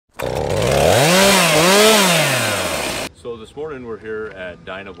morning we're here at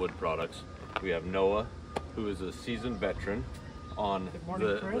Dyna Wood Products. We have Noah, who is a seasoned veteran on Good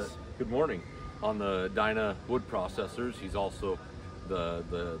morning, Chris. Good morning. On the Dyna Wood Processors. He's also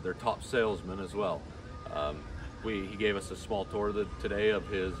their top salesman as well. He gave us a small tour today of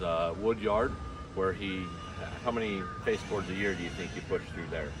his wood yard, where how many face boards a year do you think you push through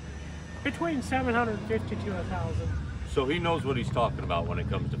there? Between 750 to 1,000. So he knows what he's talking about when it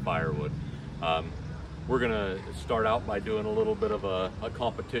comes to firewood. We're gonna start out by doing a little bit of a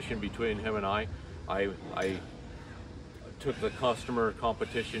competition between him and I. I took the customer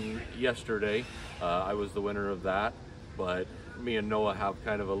competition yesterday. I was the winner of that, but me and Noah have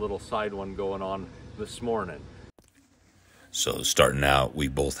kind of a little side one going on this morning. So starting out, we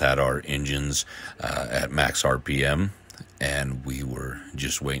both had our engines at max RPM, and we were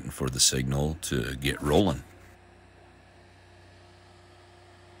just waiting for the signal to get rolling.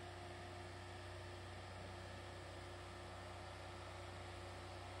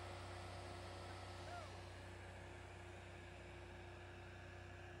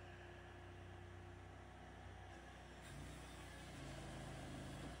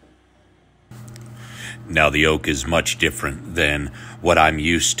 Now the oak is much different than what I'm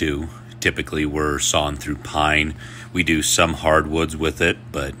used to. Typically we're sawing through pine. We do some hardwoods with it,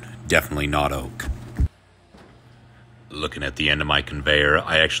 but definitely not oak. Looking at the end of my conveyor,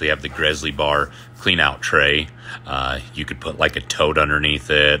 I actually have the Grizzly bar clean out tray. You could put like a tote underneath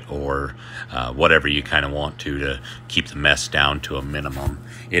it, or whatever you kind of want to keep the mess down to a minimum.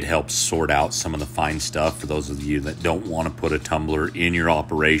 It helps sort out some of the fine stuff. For those of you that don't want to put a tumbler in your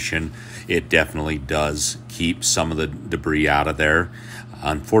operation, it definitely does keep some of the debris out of there.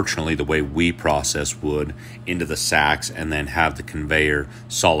 Unfortunately, the way we process wood into the sacks and then have the conveyor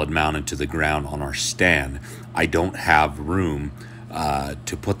solid mounted to the ground on our stand, I don't have room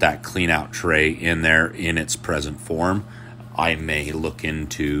to put that clean out tray in there in its present form. I may look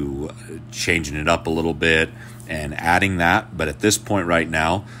into changing it up a little bit and adding that, but at this point right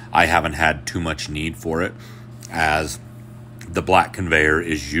now, I haven't had too much need for it, as the black conveyor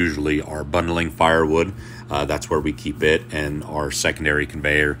is usually our bundling firewood. That's where we keep it, and our secondary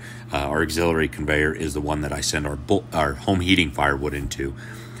conveyor, our auxiliary conveyor, is the one that I send our home heating firewood into.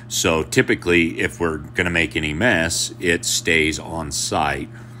 So typically, if we're going to make any mess, it stays on site,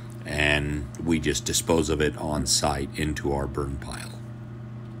 and we just dispose of it on site into our burn pile.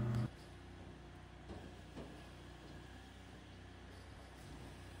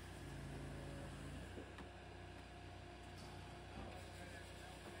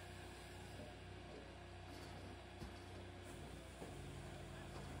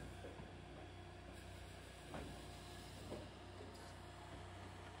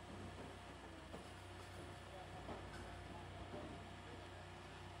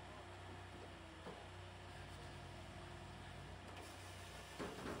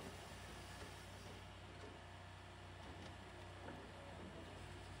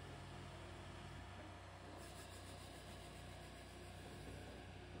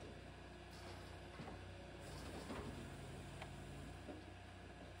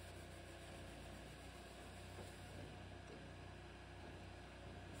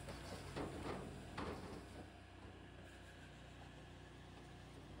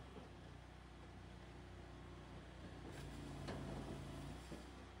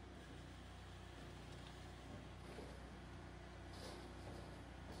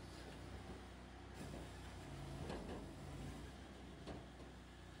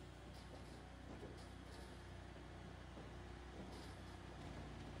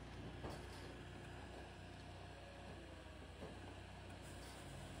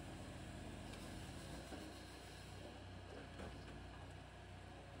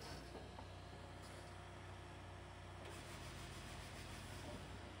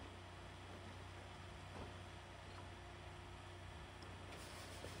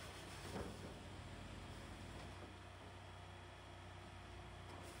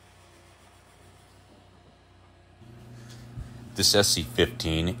 This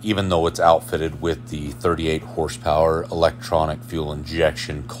SC15, even though it's outfitted with the 38 horsepower electronic fuel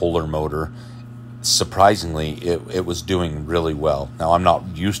injection Kohler motor, surprisingly, it was doing really well. Now, I'm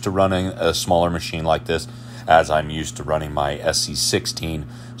not used to running a smaller machine like this, as I'm used to running my SC16,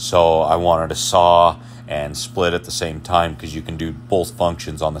 so I wanted to saw and split at the same time, because you can do both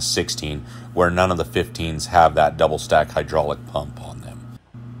functions on the 16, where none of the 15s have that double stack hydraulic pump on them.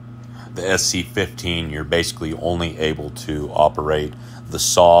 The SC15, you're basically only able to operate the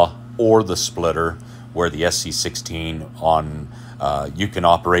saw or the splitter, where the SC16 you can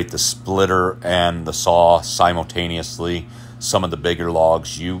operate the splitter and the saw simultaneously. some of the bigger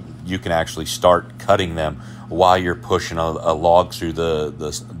logs, you can actually start cutting them while you're pushing a log through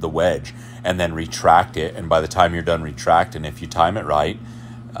the wedge, and then retract it. And by the time you're done retracting, if you time it right,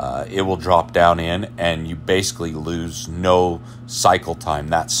 it will drop down in, and you basically lose no cycle time.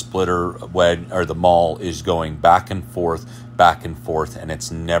 That splitter wedge or the maul is going back and forth, and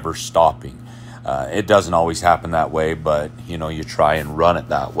it's never stopping. It doesn't always happen that way, but you try and run it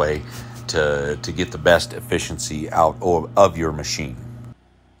that way to get the best efficiency out of your machine.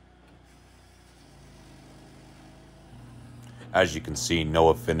 As you can see,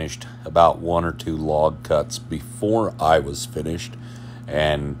 Noah finished about 1 or 2 log cuts before I was finished.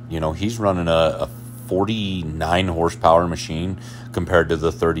 And, he's running a 49 horsepower machine compared to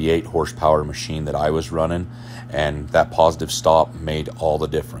the 38 horsepower machine that I was running. And that positive stop made all the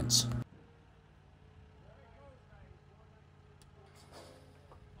difference.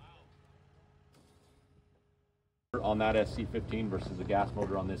 On that SC15 versus the gas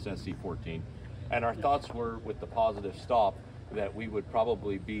motor on this SC14. And our thoughts were, with the positive stop, that we would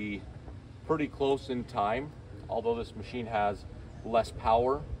probably be pretty close in time, although this machine has less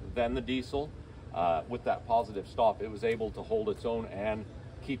power than the diesel. With that positive stop, it was able to hold its own and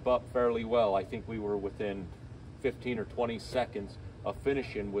keep up fairly well. I think we were within 15 or 20 seconds of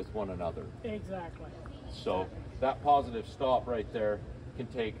finishing with one another. Exactly. So that positive stop right there can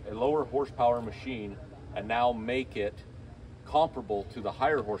take a lower horsepower machine and now make it comparable to the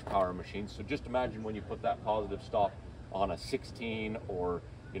higher horsepower machine. So just imagine when you put that positive stop on a 16 or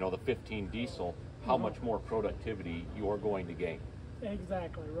the 15 diesel, how much more productivity you're going to gain.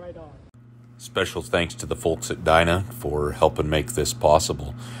 Exactly, right on. Special thanks to the folks at Dyna for helping make this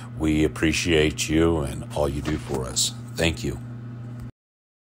possible. We appreciate you and all you do for us. Thank you.